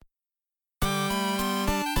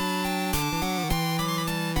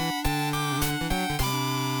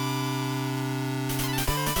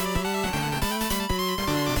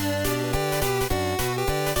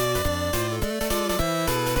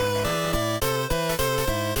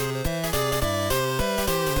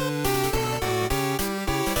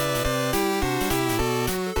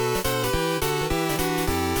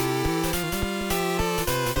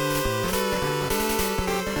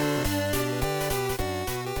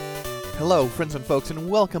Hello, friends and folks,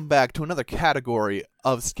 and welcome back to another category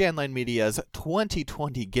of Scanline Media's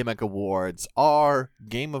 2020 Gimmick Awards, our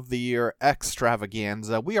Game of the Year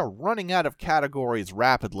extravaganza. We are running out of categories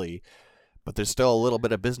rapidly, but there's still a little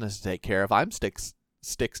bit of business to take care of. I'm Sticks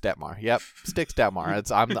Detmar. Yep, Sticks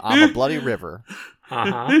Detmar. I'm a bloody river.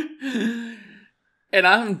 Uh-huh. And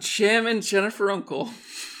I'm jamming Jennifer Uncle.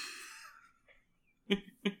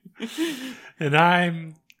 And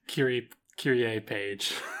I'm Kyrie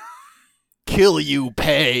Page. Kill you,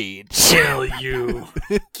 Paige. Kill you.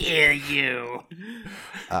 Kill you.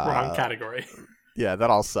 Wrong category. Yeah, that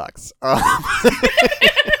all sucks.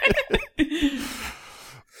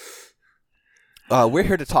 We're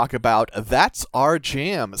here to talk about That's Our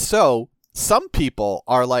Jam. So, some people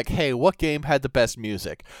are like, hey, what game had the best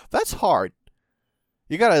music? That's hard.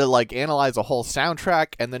 You gotta, analyze a whole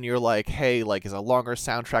soundtrack, and then you're like, hey, is a longer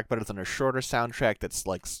soundtrack better than a shorter soundtrack that's,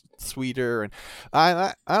 sweeter? And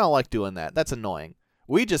I don't like doing that. That's annoying.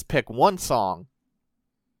 We just pick one song,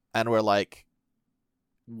 and we're like,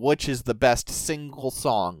 which is the best single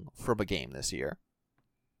song from a game this year?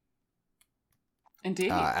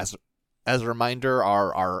 Indeed. As a reminder,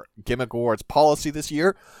 our Gimmick Awards policy this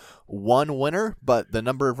year, one winner, but the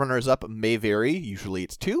number of runners-up may vary. Usually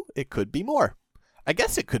it's 2. It could be more. I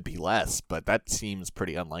guess it could be less, but that seems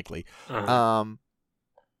pretty unlikely. Uh-huh.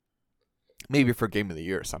 Maybe for Game of the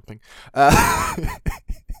Year or something.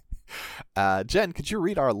 Jen, could you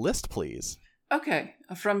read our list, please? Okay.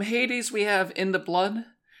 From Hades, we have In the Blood.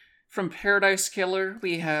 From Paradise Killer,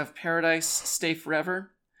 we have Paradise Stay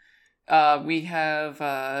Forever. We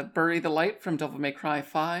have Bury the Light from Devil May Cry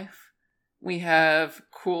 5. We have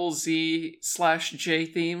Cool Z/J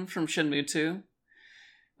theme from Shenmue 2.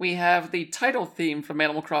 We have the title theme from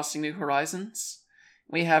Animal Crossing New Horizons.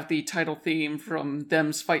 We have the title theme from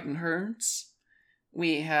Them's Fightin' Herds.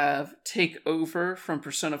 We have Take Over from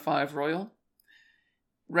Persona 5 Royal.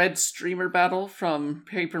 Red Streamer Battle from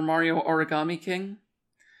Paper Mario Origami King.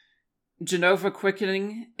 Genova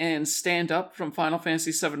Quickening and Stand Up from Final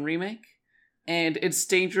Fantasy VII Remake. And It's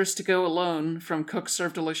Dangerous to Go Alone from Cook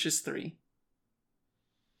Serve Delicious 3.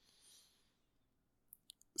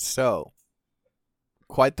 So,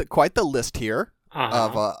 quite the list here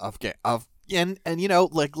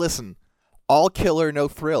listen, all killer, no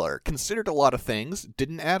thriller. Considered a lot of things,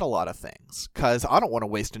 didn't add a lot of things, because I don't want to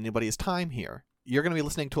waste anybody's time here. You're going to be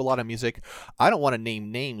listening to a lot of music. I don't want to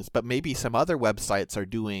name names, but maybe some other websites are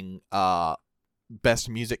doing best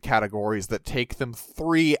music categories that take them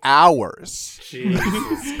 3 hours.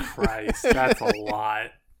 Jesus Christ, that's a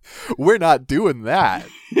lot. We're not doing that.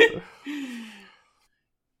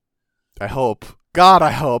 I hope. God,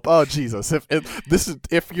 I hope. Oh, Jesus!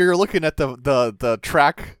 If you're looking at the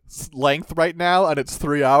track length right now and it's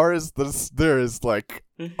 3 hours, there is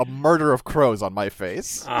a murder of crows on my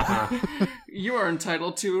face. Uh-huh. You are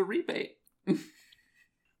entitled to a rebate.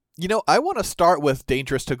 I want to start with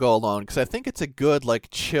 "Dangerous to Go Alone" because I think it's a good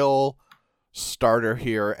chill starter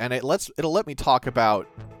here, and it'll let me talk about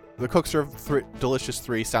the Cook Serve Delicious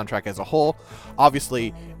 3 soundtrack as a whole.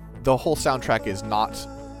 Obviously, the whole soundtrack is not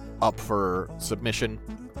up for submission,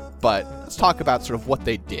 but let's talk about sort of what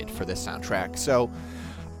they did for this soundtrack. So,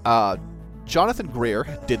 Jonathan Greer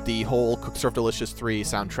did the whole Cook Serve Delicious 3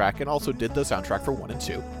 soundtrack and also did the soundtrack for 1 and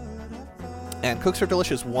 2. And Cook Serve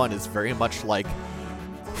Delicious 1 is very much like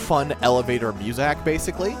fun elevator music,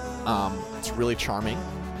 basically. It's really charming.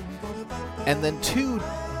 And then 2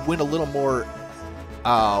 went a little more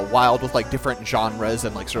wild with different genres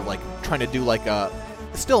and trying to do a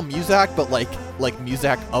still music, but like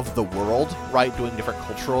music of the world, right? Doing different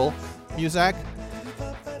cultural music.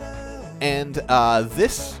 And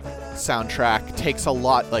this soundtrack takes a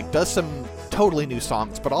lot, does some totally new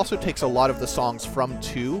songs, but also takes a lot of the songs from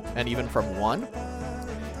 2 and even from 1,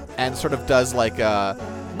 and sort of does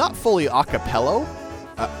not fully acapella,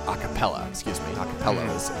 excuse me. Acapella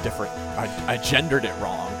is different. I gendered it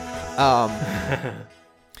wrong.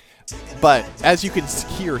 But as you can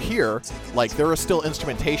hear here, there is still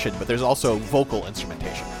instrumentation, but there's also vocal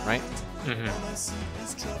instrumentation, right? Mm-hmm.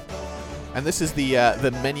 And this is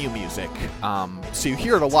the menu music. So you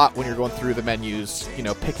hear it a lot when you're going through the menus,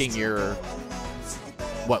 picking your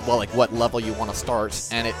what level you want to start.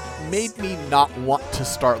 And it made me not want to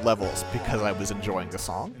start levels because I was enjoying the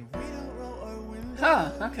song.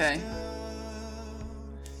 Huh, okay.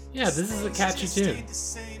 Yeah, this is a catchy tune.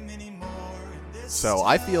 So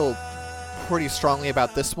I feel pretty strongly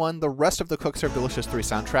about this one. The rest of the Cook Serve Delicious 3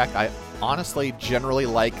 soundtrack, I honestly generally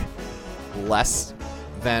like less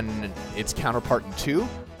than its counterpart in 2.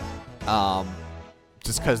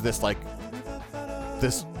 Just because this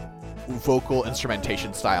vocal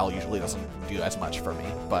instrumentation style usually doesn't do as much for me,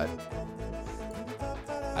 but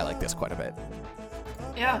I like this quite a bit.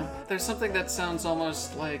 Yeah, there's something that sounds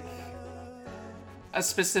almost like a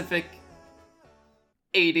specific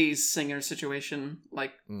 80s singer situation,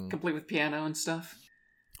 like complete with piano and stuff.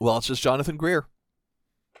 Well, it's just Jonathan Greer.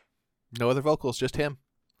 No other vocals, just him.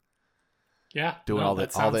 Yeah, doing all the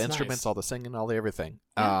instruments, nice. all the singing, all the everything.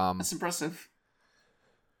 Yeah, that's impressive.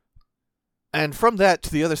 And from that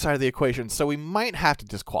to the other side of the equation, so we might have to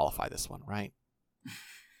disqualify this one, right?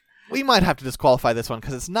 We might have to disqualify this one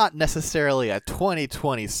because it's not necessarily a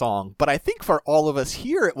 2020 song, but I think for all of us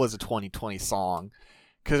here it was a 2020 song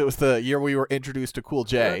because it was the year we were introduced to Cool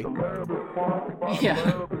J.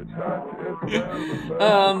 Yeah.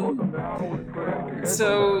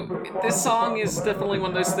 So this song is definitely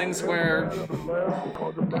one of those things where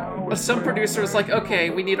some producer was like, okay,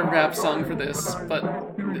 we need a rap song for this, but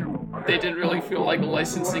they didn't really feel like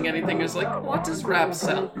licensing anything. It was like, what does rap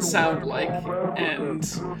sound like? And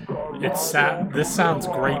it's sad. This sounds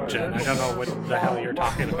great, Jen. I don't know what the hell you're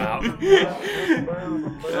talking about.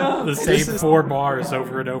 The same 4 bars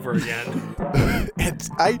over and over again.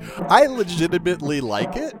 I legitimately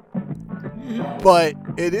like it, but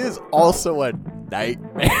it is also a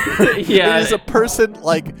nightmare. Yeah, it is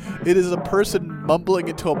a person mumbling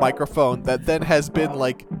into a microphone that then has been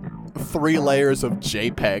like 3 layers of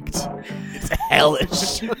JPEG'd. It's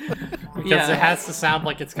hellish. Because it has to sound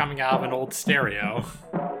like it's coming out of an old stereo.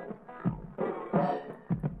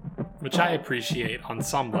 Which I appreciate on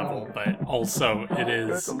some level, but also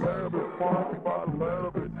it's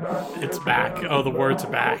back. Oh, the words are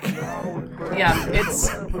back. Yeah,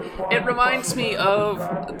 it reminds me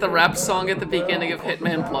of the rap song at the beginning of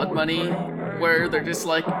Hitman Blood Money, where they're just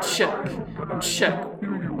like, check,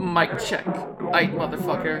 mic check, aight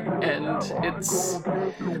motherfucker, and it's,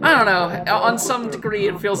 I don't know, on some degree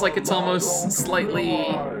it feels like it's almost slightly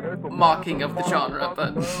mocking of the genre,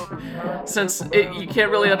 but since you can't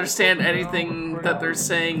really understand anything that they're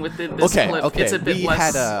saying within this clip, it's a bit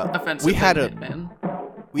less offensive than Hitman.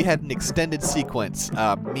 We had an extended sequence,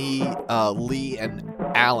 me, Lee, and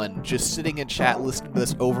Alan just sitting in chat listening to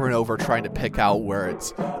this over and over trying to pick out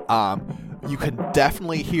words. You can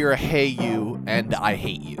definitely hear "Hey You" and "I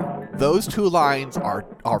Hate You." Those 2 lines are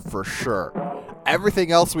for sure.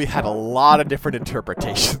 Everything else we had a lot of different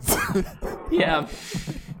interpretations. Yeah.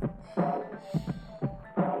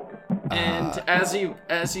 And as you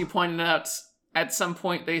pointed out, at some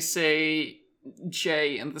point they say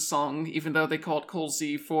J in the song, even though they call it Cool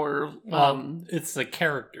Z for it's the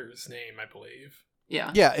character's name, I believe. Yeah.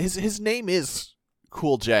 Yeah, his name is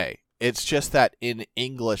Cool J. It's just that in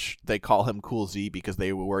English they call him Cool Z because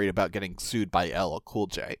they were worried about getting sued by LL Cool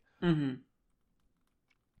J. Mm-hmm.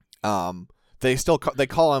 They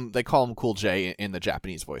call him Cool J in the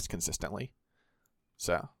Japanese voice consistently.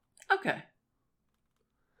 So. Okay.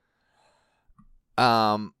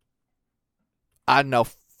 I don't know.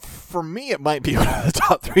 For me, it might be one of the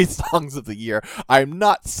top 3 songs of the year. I'm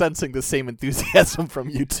not sensing the same enthusiasm from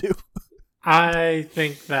you two. I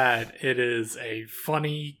think that it is a fun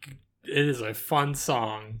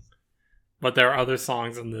song, but there are other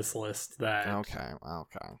songs in this list that... Okay,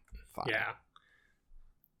 fine. Yeah.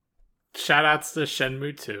 Shoutouts to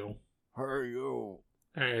Shenmue 2. Hey you.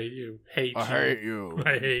 Hey you. Hate I you. hate you.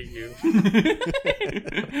 I hate you.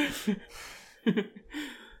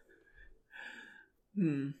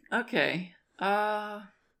 Okay.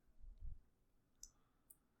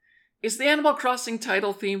 Is the Animal Crossing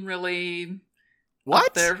title theme really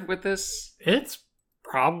up there with this? It's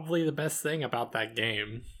probably the best thing about that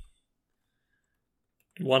game.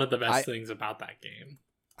 One of the best things about that game.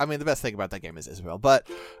 I mean, the best thing about that game is Isabel, but...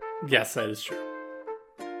 Yes, that is true.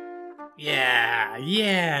 Yeah.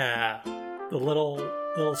 The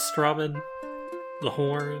little strumming, the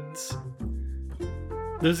horns.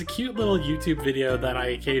 There's a cute little YouTube video that I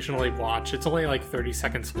occasionally watch. It's only like 30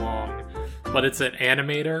 seconds long, but it's an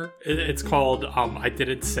animator. It's called I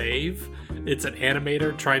Didn't Save. It's an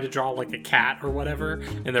animator trying to draw like a cat or whatever,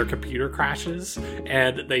 and their computer crashes,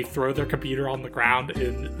 and they throw their computer on the ground,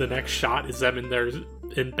 and the next shot is them in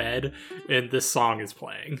bed, and this song is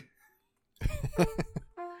playing.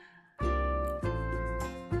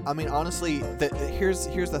 I mean, honestly, here's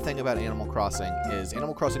the thing about Animal Crossing is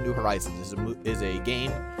Animal Crossing New Horizons is a game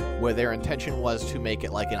where their intention was to make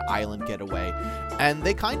it like an island getaway, and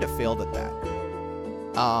they kind of failed at that.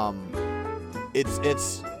 It's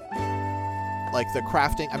like the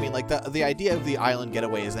crafting. I mean, like the idea of the island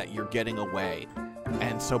getaway is that you're getting away,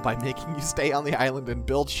 and so by making you stay on the island and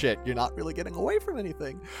build shit, you're not really getting away from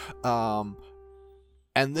anything.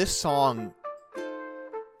 And this song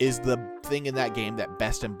is the thing in that game that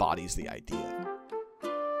best embodies the idea.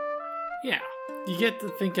 Yeah. You get to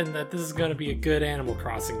thinking that this is going to be a good Animal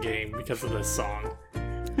Crossing game because of this song.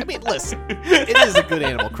 I mean, listen, it is a good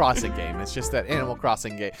Animal Crossing game. It's just that Animal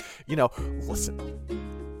Crossing game,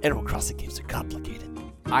 listen, Animal Crossing games are complicated.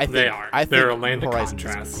 They are. They're a land of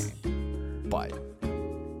contrasts. But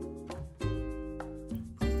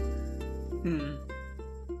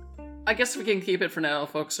I guess we can keep it for now.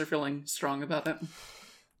 Folks are feeling strong about it.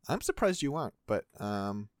 I'm surprised you aren't, but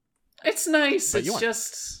it's nice. But it's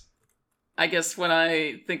just, I guess when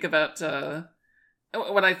I think about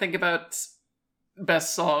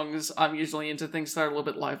best songs, I'm usually into things that are a little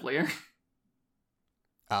bit livelier.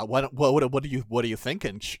 What are you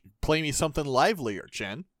thinking? Play me something livelier,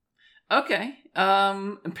 Jen. Okay.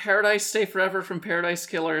 Paradise Stay Forever from Paradise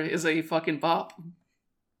Killer is a fucking bop.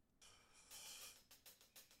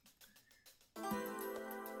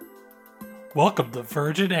 Welcome to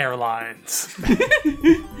Virgin Airlines.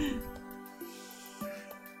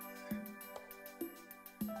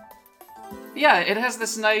 Yeah, it has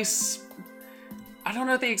this nice, I don't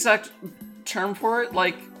know the exact term for it,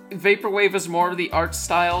 like, Vaporwave is more of the art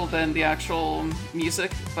style than the actual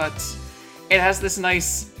music, but it has this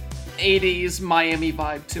nice 80s Miami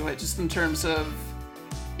vibe to it, just in terms of,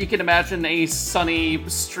 you can imagine a sunny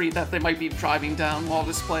street that they might be driving down while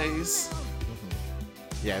this plays.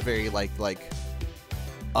 Mm-hmm. Yeah, very like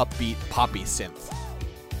upbeat poppy synth.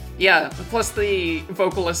 Yeah, plus the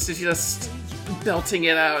vocalist is just belting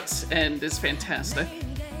it out and is fantastic.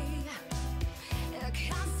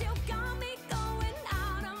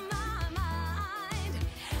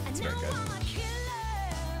 Very good.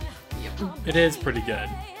 It is pretty good.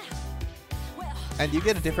 And you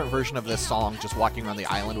get a different version of this song just walking around the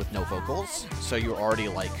island with no vocals, so you're already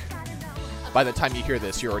by the time you hear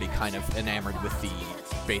this, you're already kind of enamored with the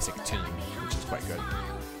basic tune, which is quite good.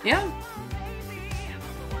 Yeah.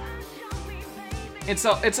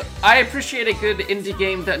 I appreciate a good indie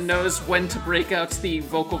game that knows when to break out the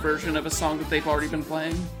vocal version of a song that they've already been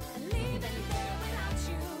playing.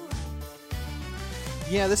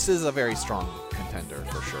 Yeah, this is a very strong contender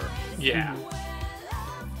for sure. Yeah.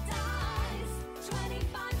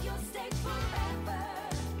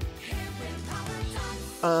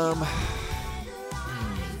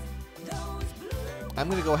 I'm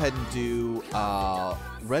gonna go ahead and do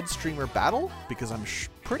Red Streamer Battle because I'm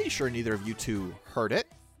pretty sure neither of you two heard it,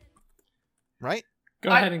 right? Go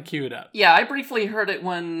ahead and cue it up. Yeah, I briefly heard it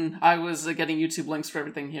when I was getting YouTube links for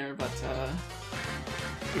everything here, but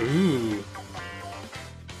Ooh.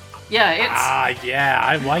 Yeah, it's... yeah,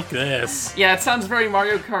 I like this. Yeah, it sounds very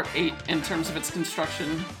Mario Kart 8 in terms of its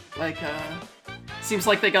construction. Seems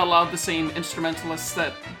like they got a lot of the same instrumentalists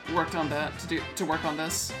that worked on that to work on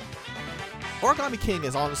this. Origami King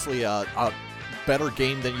is honestly a better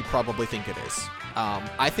game than you probably think it is.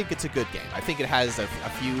 I think it's a good game. I think it has a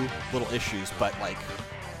few little issues, but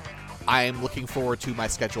I'm looking forward to my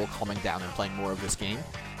schedule calming down and playing more of this game.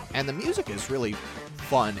 And the music is really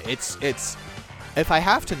fun. It's if I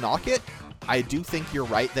have to knock it, I do think you're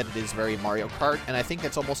right that it is very Mario Kart, and I think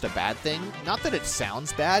it's almost a bad thing. Not that it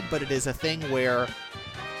sounds bad, but it is a thing where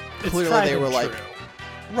clearly they were like,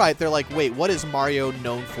 right, they're like, wait, what is Mario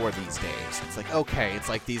known for these days? It's like, okay, it's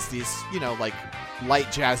like these light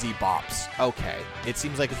jazzy bops. Okay, it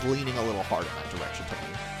seems like it's leaning a little hard in that direction to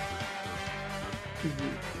me.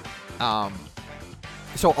 Mm-hmm.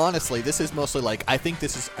 So honestly, this is mostly I think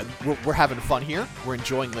this is we're having fun here. We're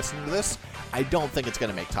enjoying listening to this. I don't think it's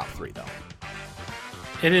gonna make top 3 though.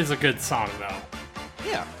 It is a good song though.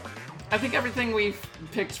 Yeah. I think everything we've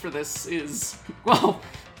picked for this is, well,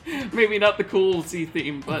 maybe not the cool Z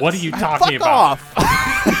theme, but... What are you talking about? Fuck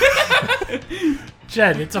off!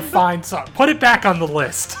 Jen, it's a fine song. Put it back on the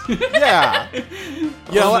list. Yeah.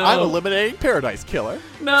 You know what? I'm eliminating Paradise Killer.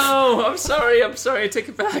 No, I'm sorry, I take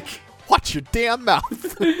it back. Watch your damn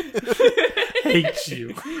mouth. Hate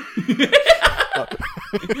you.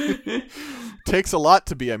 Takes a lot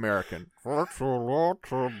to be American. Takes a lot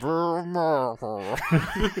to be American.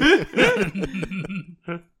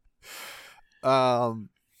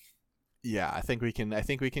 Yeah, I think we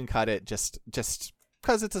can cut it just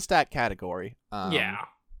because it's a stat category. Yeah.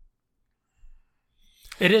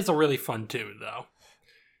 It is a really fun tune, though.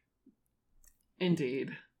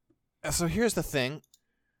 Indeed. So here's the thing.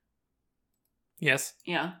 Yes.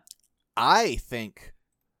 Yeah. I think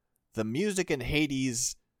the music in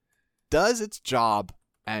Hades does its job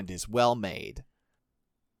and is well made.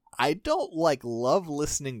 I don't love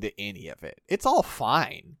listening to any of it. It's all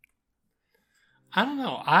fine. I don't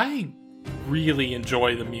know. I really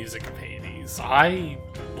enjoy the music of Hades.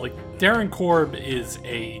 Darren Korb is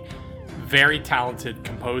a very talented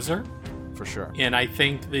composer. For sure. And I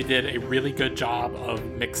think they did a really good job of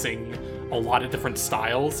mixing a lot of different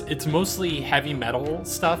styles. It's mostly heavy metal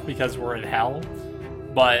stuff because we're in hell,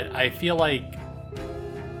 but I feel like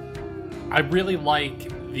I really like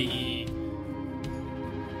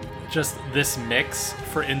this mix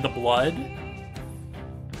for In the Blood.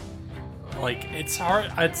 Like, it's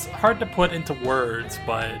hard to put into words,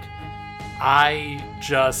 but I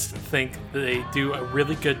just think they do a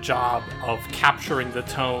really good job of capturing the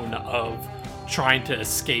tone of trying to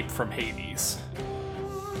escape from Hades.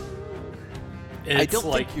 I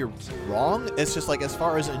don't think you're wrong. It's just like, as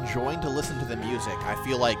far as enjoying to listen to the music, I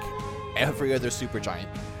feel like every other Supergiant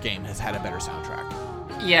game has had a better soundtrack.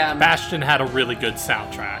 Yeah. Bastion had a really good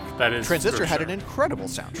soundtrack. That is Transistor had an incredible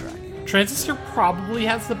soundtrack. Transistor probably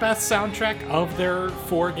has the best soundtrack of their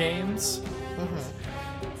 4 games.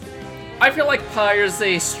 I feel like Pyre's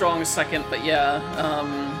a strong second, but yeah.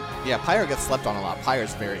 Yeah, Pyre gets slept on a lot.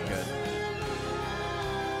 Pyre's very good.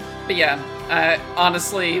 But yeah,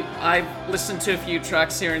 honestly, I've listened to a few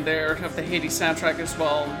tracks here and there of the Hades soundtrack as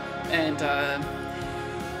well, and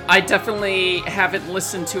I definitely haven't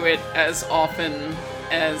listened to it as often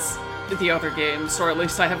as the other games, or at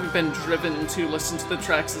least I haven't been driven to listen to the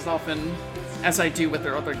tracks as often as I do with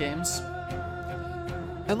their other games.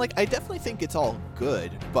 And, like, I definitely think it's all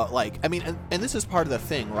good, but, like, I mean, and this is part of the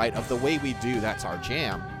thing, right, of the way we do That's Our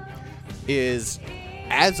Jam, is,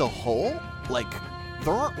 as a whole, like,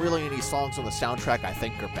 there aren't really any songs on the soundtrack I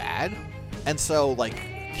think are bad, and so, like,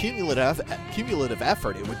 cumulative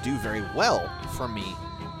effort, it would do very well for me,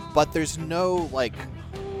 but there's no, like,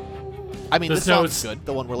 I mean, this song's good,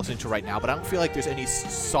 the one we're listening to right now, but I don't feel like there's any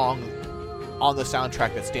song on the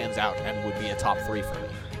soundtrack that stands out and would be a top 3 for me.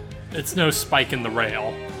 It's no Spike in the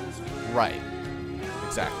Rail. Right.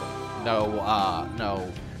 Exactly. No,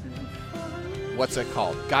 what's it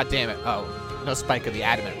called? God damn it. Oh, no Spike in the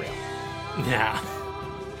Adamant Rail. Yeah.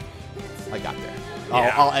 I got there.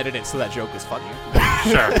 Yeah. I'll edit it so that joke is funnier.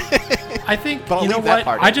 Sure. I think, but you know what?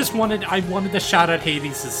 I wanted to shout out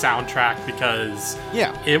Hades' soundtrack because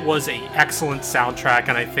it was an excellent soundtrack,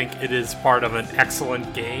 and I think it is part of an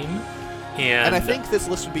excellent game. And I think this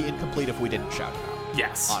list would be incomplete if we didn't shout it out.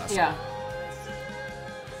 Yes. Honestly. Yeah.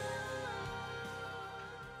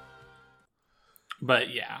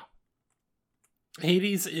 But yeah.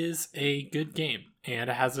 Hades is a good game, and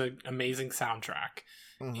it has an amazing soundtrack.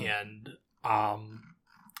 Mm-hmm. And I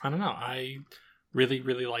don't know, I really,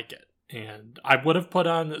 really like it. And I would have put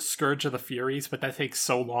on Scourge of the Furies, but that takes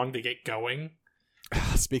so long to get going.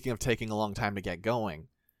 Speaking of taking a long time to get going,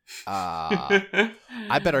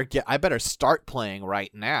 I better start playing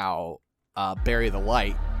right now. Bury the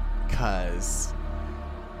Light, because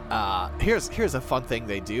here's a fun thing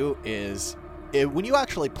they do is when you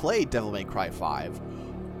actually play Devil May Cry 5,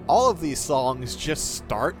 all of these songs just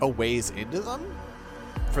start a ways into them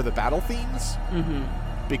for the battle themes,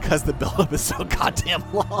 because the build-up is so goddamn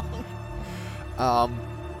long.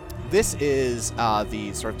 This is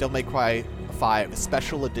the sort of Devil May Cry 5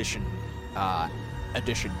 special edition to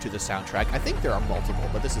the soundtrack. I think there are multiple,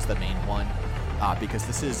 but this is the main one. Because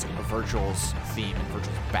this is Virgil's theme and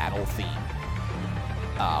Virgil's battle theme,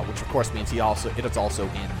 which of course means it is also in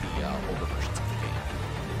the older versions of the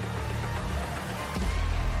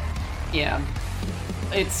game. Yeah,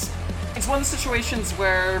 it's one of the situations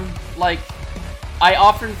where, like, I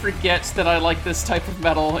often forget that I like this type of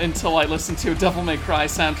metal until I listen to a Devil May Cry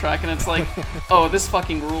soundtrack, and it's like, oh, this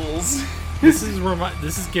fucking rules. This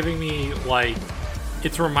is giving me, like,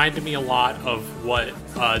 it's reminded me a lot of what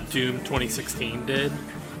Doom 2016 did.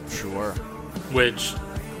 Sure. Which,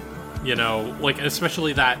 you know, like,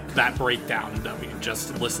 especially that breakdown that we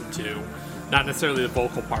just listened to. Not necessarily the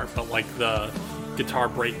vocal part, but, like, the guitar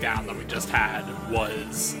breakdown that we just had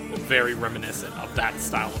was very reminiscent of that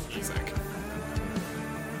style of music.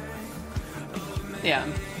 Yeah.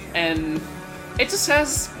 And it just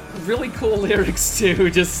has really cool lyrics, too.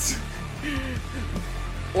 Just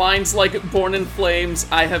lines like, "Born in flames,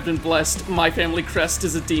 I have been blessed, my family crest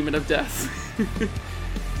is a demon of death."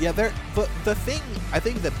 Yeah, but the thing, I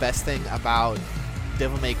think the best thing about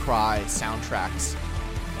Devil May Cry soundtracks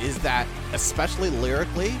is that, especially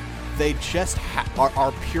lyrically, they just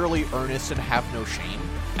are purely earnest and have no shame,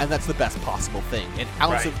 and that's the best possible thing. An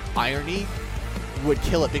ounce of irony would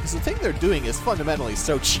kill it, because the thing they're doing is fundamentally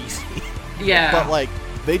so cheesy. Yeah. But, like,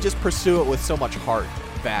 they just pursue it with so much heart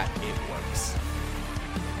that it works.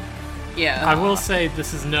 Yeah. I will say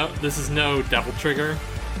this is no Devil Trigger.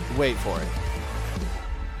 Wait for it.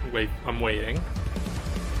 Wait, I'm waiting.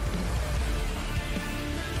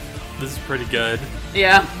 This is pretty good.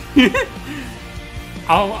 Yeah.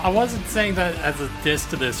 I wasn't saying that as a diss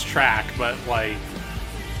to this track, but like,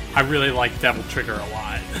 I really like Devil Trigger a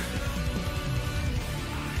lot.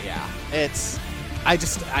 Yeah,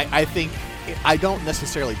 I think I don't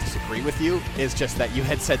necessarily disagree with you. It's just that you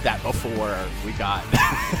had said that before we got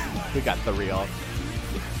we got the real.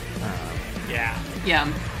 Yeah.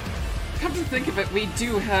 Yeah. Come to think of it, we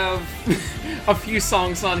do have a few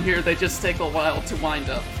songs on here that just take a while to wind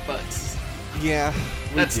up, but Yeah,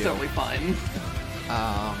 that's totally fine.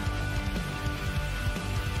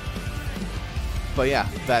 But yeah,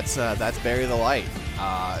 that's Bury the Light.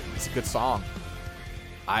 It's a good song.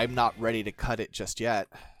 I'm not ready to cut it just yet.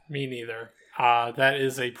 Me neither. That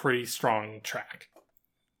is a pretty strong track.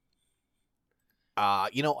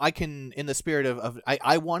 I can, in the spirit of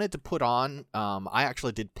I wanted to put on, I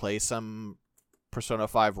actually did play some Persona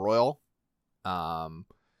 5 Royal, and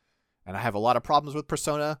I have a lot of problems with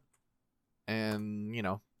Persona, and,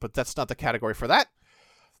 but that's not the category for that.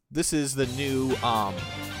 This is the new,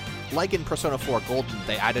 like in Persona 4 Golden,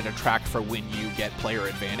 they added a track for when you get player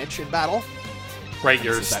advantage in battle. Right,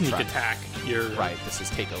 your sneak attack. Right, this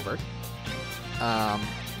is Takeover.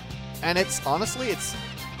 And it's, honestly, it's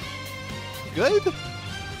good.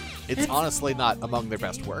 It's honestly not among their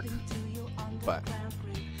best work, but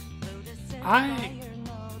I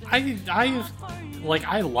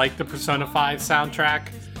like the Persona 5 soundtrack.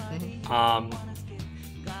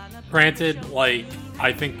 Granted, like,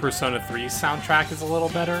 I think Persona 3's soundtrack is a little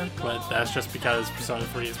better, but that's just because Persona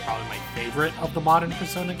 3 is probably my favorite of the modern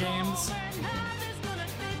Persona games.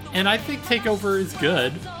 And I think Takeover is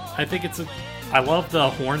good. I love the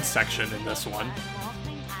horn section in this one.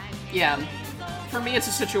 Yeah. For me, it's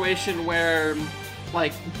a situation where,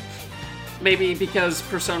 like, maybe because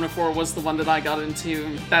Persona 4 was the one that I got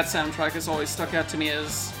into, that soundtrack has always stuck out to me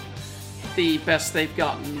as the best they've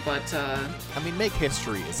gotten, but, I mean, Make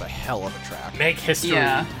History is a hell of a track. Make History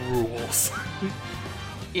rules.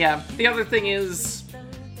 Yeah, the other thing is,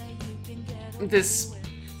 this,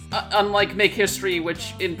 unlike Make History,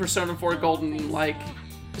 which in Persona 4 Golden, like,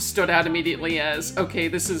 stood out immediately as, okay,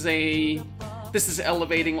 this is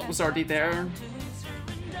elevating what was already there.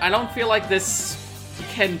 I don't feel like this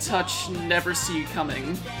can touch Never See You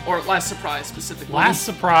Coming, or Last Surprise specifically. Last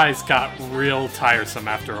Surprise got real tiresome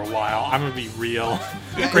after a while. I'm gonna be real.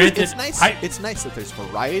 Granted, it's nice. It's nice that there's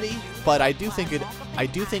variety, but I do think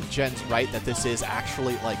Jen's right that this is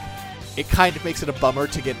actually, like, it kind of makes it a bummer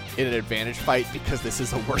to get in an advantage fight because this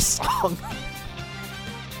is a worse song.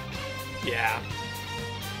 Yeah.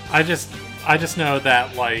 I just know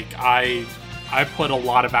that, like, I put a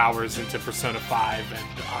lot of hours into Persona 5, and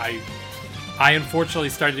I unfortunately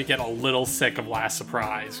started to get a little sick of Last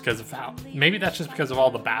Surprise because of maybe that's just because of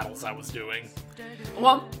all the battles I was doing.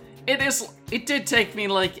 Well, it did take me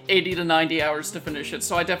like 80 to 90 hours to finish it,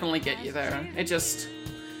 so I definitely get you there.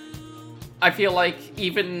 I feel like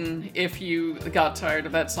even if you got tired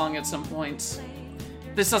of that song at some point,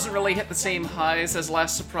 this doesn't really hit the same highs as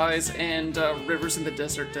Last Surprise and Rivers in the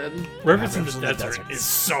Desert did. Rivers in the Desert is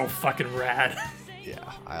so fucking rad.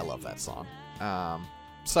 Yeah, I love that song.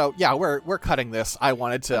 So yeah, we're cutting this. I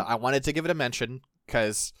wanted to give it a mention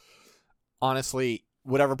because honestly,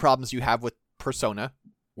 whatever problems you have with Persona,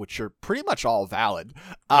 which are pretty much all valid,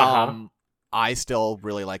 I still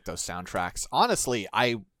really like those soundtracks. Honestly,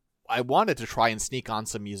 I wanted to try and sneak on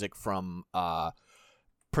some music from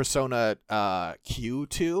Persona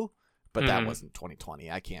Q2, but that wasn't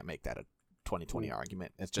 2020. I can't make that a 2020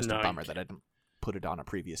 argument. It's just a bummer that I didn't put it on a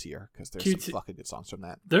previous year because there's some fucking good songs from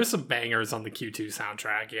that. There's some bangers on the Q2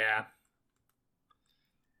 soundtrack, yeah.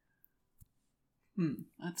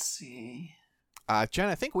 Let's see. Jen,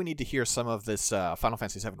 I think we need to hear some of this Final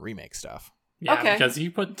Fantasy VII Remake stuff. Yeah, okay. Because you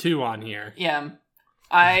put 2 on here. Yeah.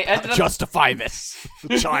 I ended up... Justify this,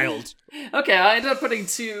 child. Okay, I ended up putting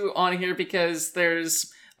 2 on here because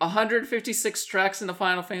there's 156 tracks in the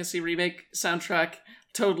Final Fantasy Remake soundtrack,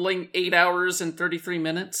 totaling 8 hours and 33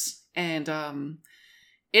 minutes. And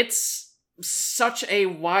it's such a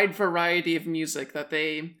wide variety of music that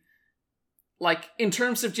they, like, in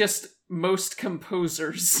terms of just most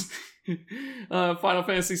composers, Final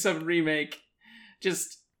Fantasy VII Remake,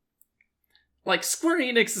 just, like, Square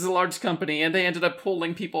Enix is a large company, and they ended up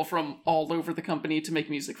pulling people from all over the company to make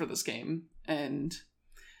music for this game. And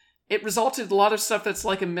it resulted in a lot of stuff that's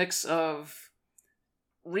like a mix of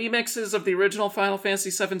remixes of the original Final Fantasy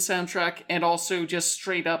VII soundtrack, and also just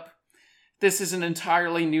straight up, this is an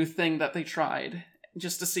entirely new thing that they tried,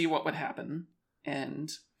 just to see what would happen.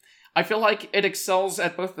 And I feel like it excels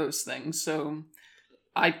at both those things, so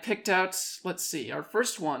I picked out, let's see, our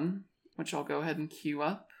first one, which I'll go ahead and queue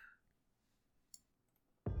up,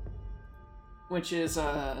 which is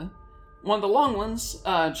one of the long ones,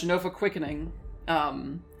 Genova Quickening.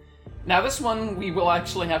 Now this one we will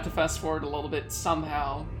actually have to fast forward a little bit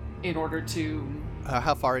somehow in order to...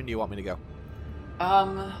 How far in do you want me to go?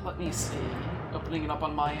 Let me see. Opening it up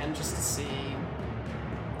on my end just to see.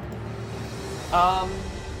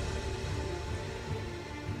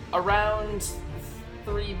 Around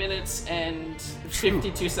 3 minutes and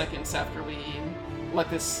 52 seconds after we let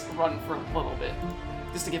this run for a little bit.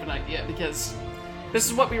 Just to give an idea, because this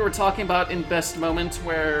is what we were talking about in Best Moment,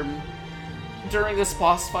 where during this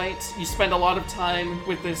boss fight, you spend a lot of time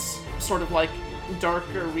with this sort of like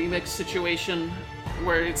darker remix situation,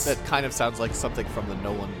 where it's... That kind of sounds like something from the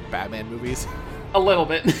Nolan Batman movies. A little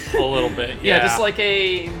bit. A little bit, yeah. Yeah, just like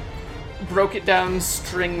a broke it down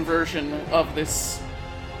string version of this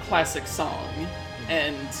classic song.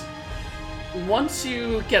 And once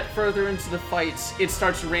you get further into the fight, it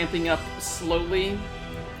starts ramping up slowly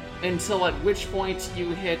until at which point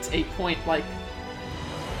you hit a point like...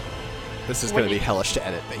 This is going to be hellish to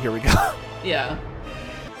edit, but here we go. Yeah.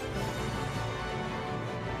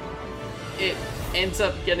 It ends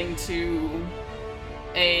up getting to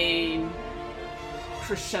a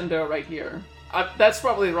crescendo right here. That's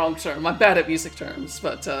probably the wrong term. I'm bad at music terms,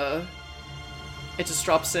 but it just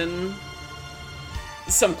drops in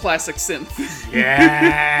some classic synth.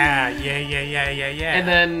 Yeah. And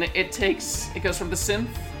then it goes from the synth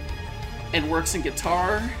and works in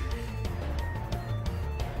guitar.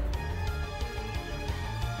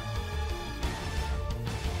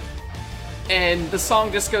 And the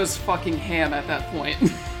song just goes fucking ham at that point.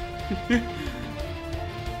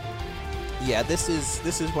 Yeah, this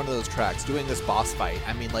is one of those tracks. Doing this boss fight,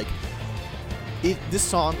 I mean, like, this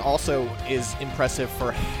song also is impressive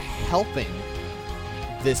for helping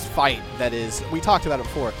this fight that is... We talked about it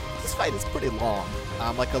before. This fight is pretty long,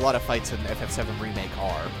 like a lot of fights in FF7 Remake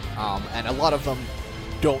are, and a lot of them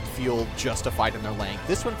don't feel justified in their length.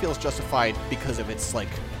 This one feels justified because of its, like,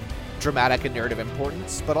 dramatic and narrative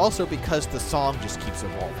importance, but also because the song just keeps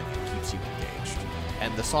evolving and keeps you engaged.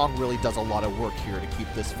 And the song really does a lot of work here to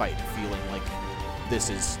keep this fight feeling like this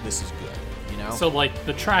is good, you know? So, like,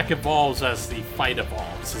 the track evolves as the fight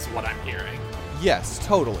evolves, is what I'm hearing. Yes,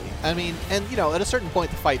 totally. I mean, and, you know, at a certain point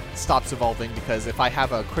the fight stops evolving, because if I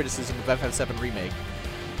have a criticism of FF7 Remake,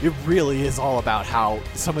 it really is all about how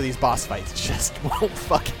some of these boss fights just won't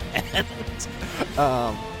fucking end.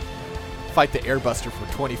 Fight the airbuster for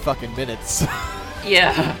 20 fucking minutes.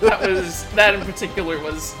 Yeah, that in particular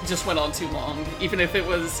just went on too long, even if it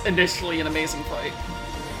was initially an amazing fight.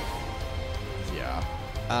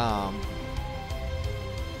 Yeah.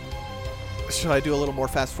 Should I do a little more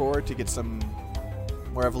fast forward to get some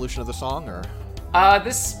more evolution of the song, or?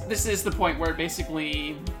 This is the point where it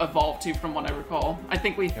basically evolved to, from what I recall. I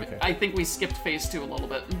think we skipped phase 2 a little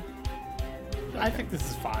bit. I think this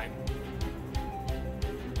is fine.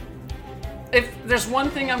 If there's one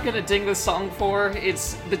thing I'm gonna ding this song for,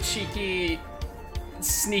 it's the cheeky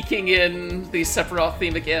sneaking in the Sephiroth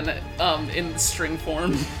theme again, in string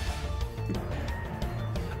form.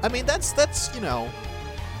 I mean, that's you know,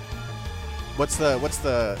 what's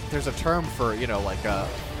the there's a term for, you know, like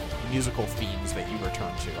musical themes that you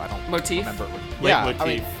return to. I don't Motif? remember. Yeah, I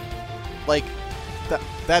mean, like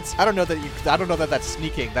that's I don't know that that's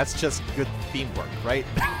sneaking. That's just good theme work, right?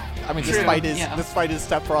 I mean, True, this fight is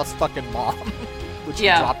Sephiroth's fucking mom, which he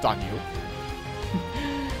dropped on you.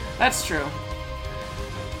 That's true.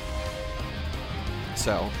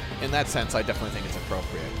 So, in that sense, I definitely think it's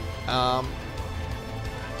appropriate.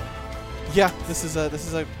 Yeah, this is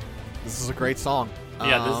a great song.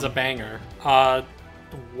 Yeah, this is a banger.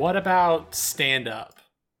 What about Stand Up?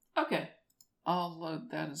 Okay. I'll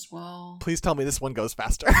load that as well. Please tell me this one goes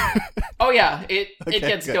faster. Oh yeah, it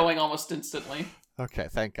gets good. going almost instantly. Okay,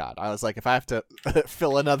 thank God. I was like, if I have to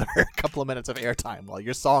fill another couple of minutes of airtime while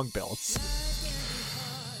your song builds.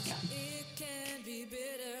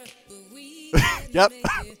 Yep.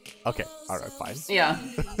 Okay, alright, fine. Yeah.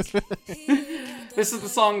 This is the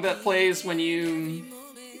song that plays when you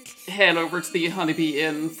head over to the Honeybee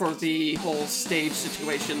Inn for the whole stage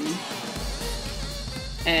situation.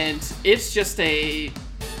 And it's just it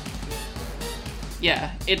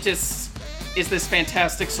just is this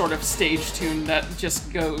fantastic sort of stage tune that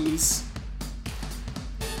just goes.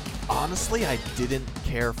 Honestly, I didn't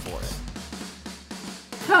care for it.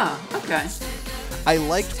 Huh, okay. I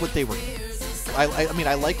liked what they were... I mean,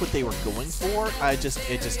 I like what they were going for. It just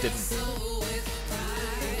didn't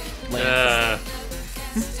land.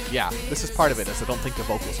 Yeah, this is part of it, as I don't think the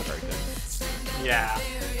vocals are very good. Yeah.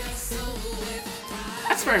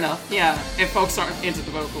 That's fair enough. Yeah, if folks aren't into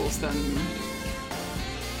the vocals, then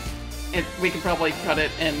we can probably cut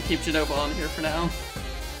it and keep Genova on here for now.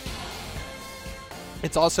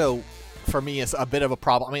 It's also, for me, is a bit of a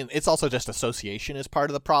problem. I mean, it's also just association is part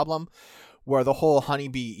of the problem, where the whole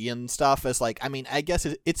Honeybee Ian stuff is like, I mean, I guess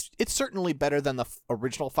it's certainly better than the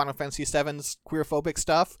original Final Fantasy VII's queerphobic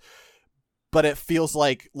stuff, but it feels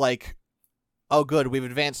like, oh, good, we've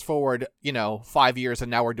advanced forward, 5 years, and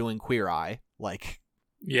now we're doing Queer Eye. Like,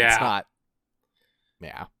 Yeah. it's not.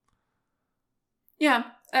 Yeah. Yeah,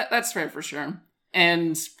 that's fair for sure.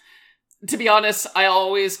 And to be honest, I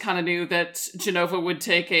always kind of knew that Genova would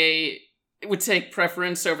take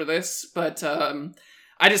preference over this, but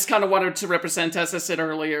I just kind of wanted to represent, as I said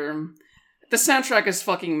earlier, the soundtrack is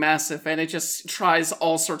fucking massive, and it just tries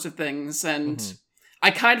all sorts of things, and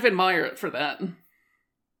I kind of admire it for that.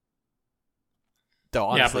 Though,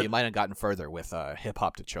 honestly, you might have gotten further with Hip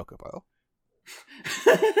Hop to Chocobo.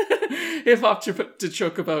 Hip Hop to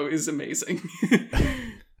Chocobo is amazing.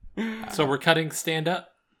 So we're cutting Stand Up?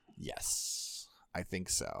 Yes, I think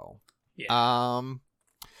so. Yeah. All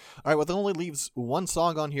right, well, that only leaves one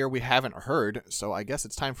song on here we haven't heard, so I guess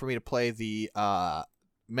it's time for me to play the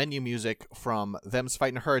menu music from Them's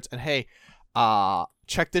Fightin' Herds. And hey,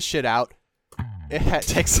 check this shit out. It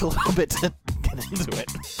takes a little bit to get into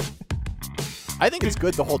it. I think it's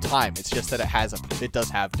good the whole time. It's just that it does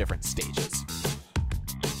have different stages.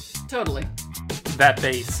 Totally. That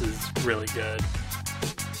bass is really good.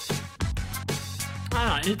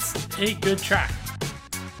 It's a good track.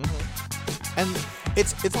 And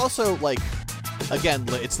it's also, like, again,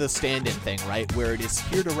 it's the stand-in thing, right? Where it is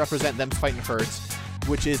here to represent Them's Fightin' Herds,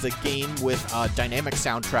 which is a game with a dynamic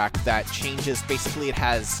soundtrack that changes. Basically, it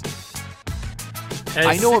has...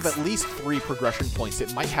 I know of at least 3 progression points.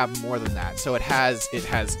 It might have more than that. So it has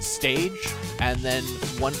stage, and then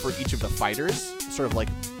one for each of the fighters, sort of like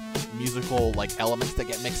musical like elements that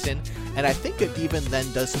get mixed in. And I think it even then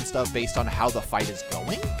does some stuff based on how the fight is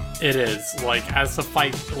going. It is. Like, as the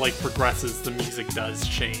fight like progresses, the music does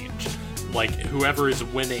change. Like, whoever is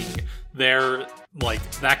winning, their like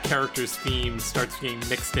that character's theme starts getting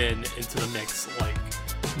mixed into the mix like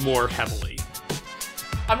more heavily.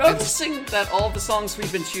 I'm noticing that all the songs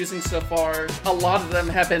we've been choosing so far, a lot of them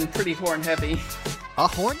have been pretty horn heavy.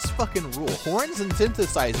 Horns fucking rule. Horns and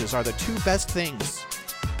synthesizers are the 2 best things.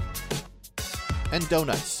 And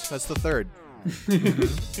donuts. That's the 3rd.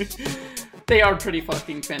 They are pretty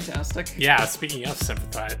fucking fantastic. Yeah, speaking of synth.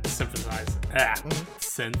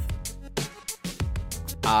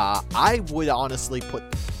 I would honestly put...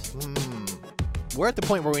 we're at the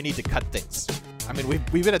point where we need to cut things. I mean,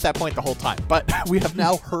 we've been at that point the whole time, but we have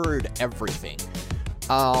now heard everything.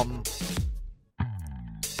 I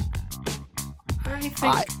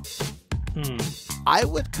think... I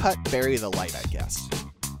would cut Bury the Light, I guess.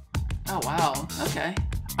 Oh, wow. Okay.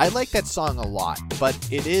 I like that song a lot, but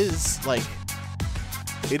it is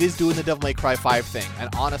doing the Devil May Cry 5 thing,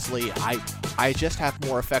 and honestly, I just have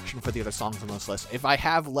more affection for the other songs on this list. If I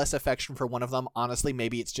have less affection for one of them, honestly,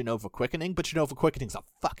 maybe it's Genova Quickening, but Genova Quickening's a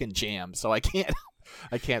fucking jam, so I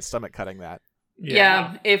can't stomach cutting that.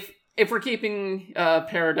 Yeah, if we're keeping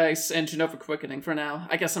Paradise and Genova Quickening for now,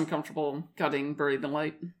 I guess I'm comfortable cutting Bury the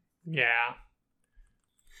Light. Yeah.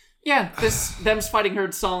 Yeah, this Them's Fighting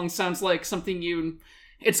Herd song sounds like something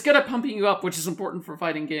it's good at pumping you up, which is important for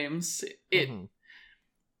fighting games.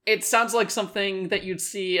 It sounds like something that you'd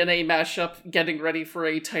see in a mashup getting ready for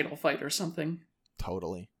a title fight or something.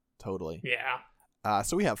 Totally. Yeah.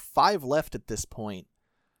 So we have 5 left at this point.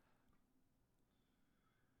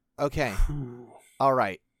 Okay. All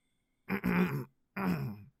right.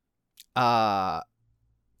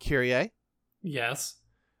 Kyrie? Yes.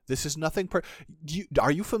 This is nothing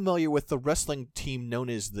are you familiar with the wrestling team known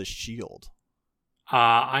as The Shield?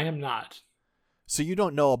 I am not. So you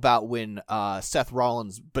don't know about when Seth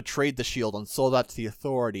Rollins betrayed the Shield and sold out to the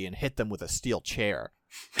Authority and hit them with a steel chair.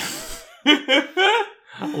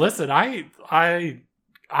 Listen, I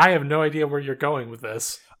have no idea where you're going with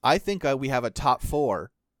this. I think we have a top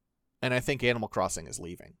 4, and I think Animal Crossing is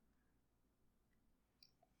leaving.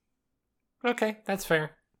 Okay, that's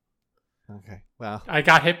fair. Okay, well, I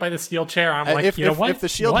got hit by the steel chair. I'm like, you know what? If the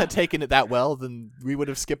Shield had taken it that well, then we would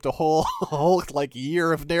have skipped a whole like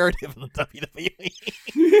year of narrative in the WWE.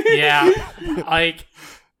 Yeah, like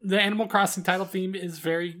the Animal Crossing title theme is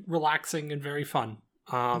very relaxing and very fun.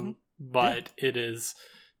 But it's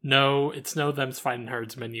no Them's Fightin'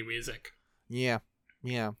 Herds menu music. Yeah.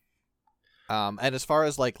 And as far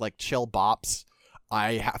as like chill bops,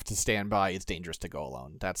 I have to stand by It's Dangerous to Go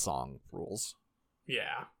Alone. That song rules.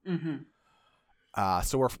 Yeah.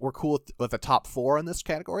 So we're cool with the top 4 in this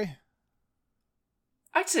category?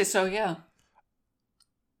 I'd say so, yeah.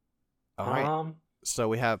 All right. So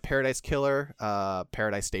we have Paradise Killer,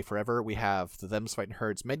 Paradise Stay Forever. We have the Them's Fightin'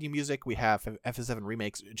 Herds menu music. We have FF7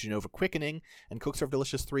 Remakes Genova Quickening, and Cookserve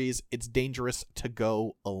Delicious 3's It's Dangerous to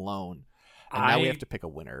Go Alone. And now we have to pick a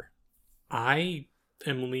winner. I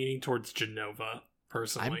am leaning towards Genova,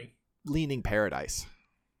 personally. I'm leaning Paradise.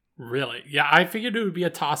 Really? Yeah, I figured it would be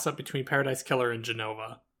a toss-up between Paradise Killer and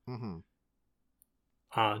Genova.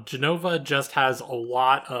 Genova just has a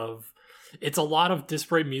lot of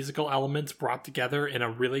disparate musical elements brought together in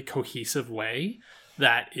a really cohesive way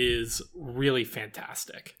that is really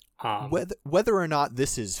fantastic. Whether or not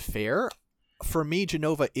this is fair, for me,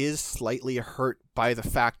 Genova is slightly hurt by the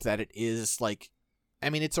fact that it is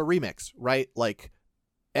it's a remix, right? Like,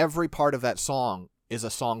 every part of that song is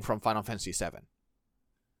a song from Final Fantasy VII.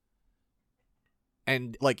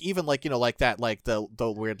 And even that,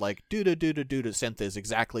 the weird do do do do do synth is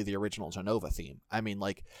exactly the original Genova theme. I mean,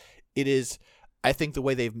 it is. I think the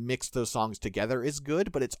way they've mixed those songs together is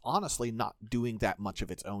good, but it's honestly not doing that much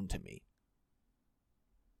of its own to me.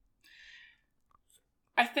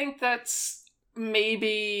 I think that's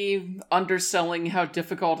maybe underselling how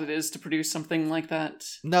difficult it is to produce something like that.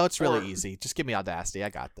 No, it's really easy. Just give me Audacity. I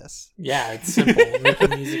got this. Yeah, it's simple.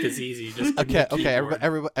 Making music is easy. Just okay.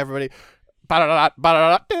 Everybody.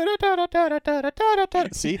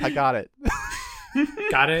 See, I got it.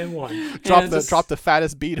 Got it in one. Drop the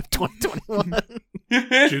fattest beat of 2021.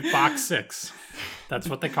 Jukebox 6. That's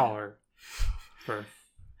what they call her.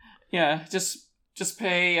 Yeah, just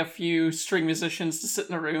pay a few string musicians to sit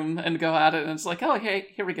in a room and go at it, and it's like, oh, hey,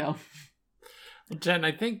 here we go. Well, Jen,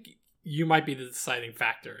 I think you might be the deciding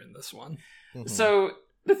factor in this one. Mm-hmm. So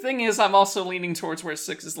the thing is, I'm also leaning towards where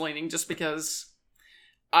 6 is leaning, just because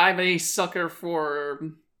I'm a sucker for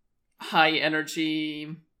high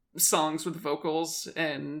energy songs with vocals,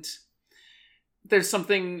 and there's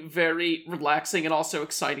something very relaxing and also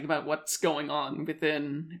exciting about what's going on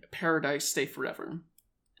within Paradise Stay Forever.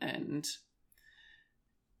 And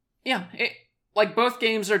yeah, both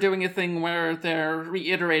games are doing a thing where they're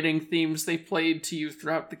reiterating themes they played to you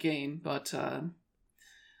throughout the game, but I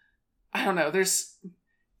don't know,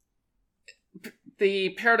 the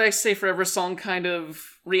Paradise Stay Forever song kind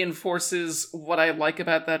of reinforces what I like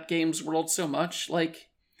about that game's world so much.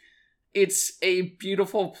 It's a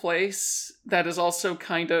beautiful place that is also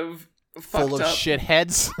kind of full of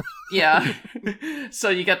shitheads. Yeah. So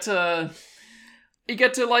you get to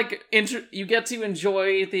enjoy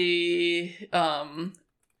the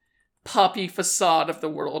poppy facade of the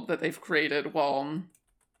world that they've created, while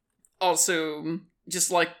also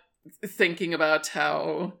just thinking about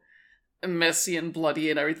how messy and bloody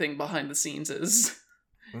and everything behind the scenes is.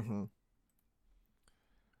 Mm-hmm.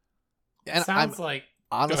 And Sounds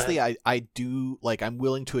honestly, I do, I'm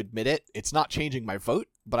willing to admit it. It's not changing my vote,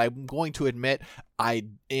 but I'm going to admit I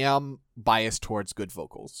am biased towards good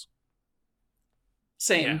vocals.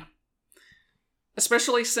 Same. Yeah.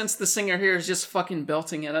 Especially since the singer here is just fucking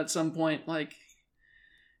belting it at some point.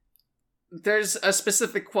 There's a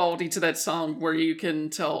specific quality to that song where you can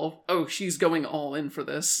tell, oh, she's going all in for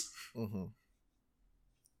this. Mm-hmm.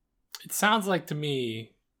 It sounds like to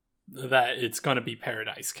me that it's going to be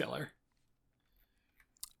Paradise Killer.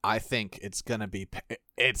 I think it's gonna be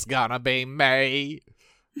May. It's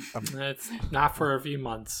not for a few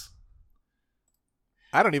months.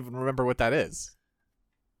 I don't even remember what that is.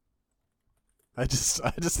 It's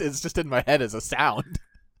just in my head as a sound.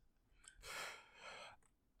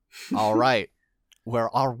 All right. Where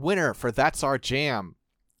our winner for That's Our Jam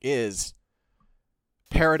is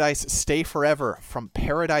Paradise Stay Forever from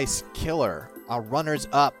Paradise Killer. Our runners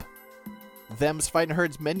up, Them's Fightin'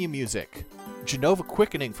 Herds menu music, Genova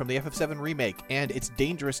Quickening from the FF7 remake, and It's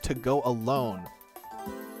Dangerous to Go Alone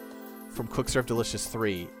from Cookserve Delicious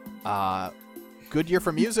 3. Good year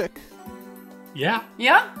for music. Yeah.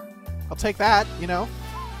 Yeah? I'll take that, We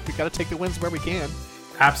gotta take the wins where we can.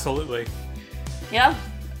 Absolutely. Yeah.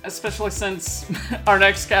 Especially since our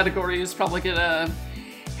next category is probably gonna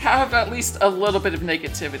have at least a little bit of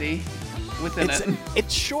negativity within it.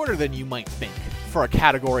 It's shorter than you might think for a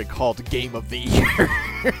category called Game of the Year.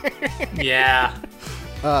 Yeah.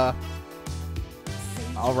 All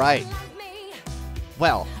right.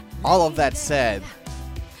 Well, all of that said,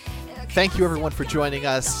 thank you everyone for joining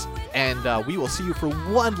us, and we will see you for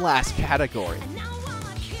one last category.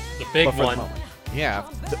 The big one. Yeah.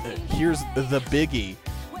 Here's the biggie.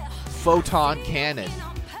 Photon Cannon.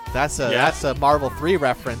 That's a Marvel 3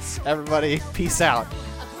 reference. Everybody, peace out.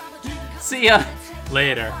 See ya.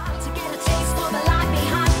 Later.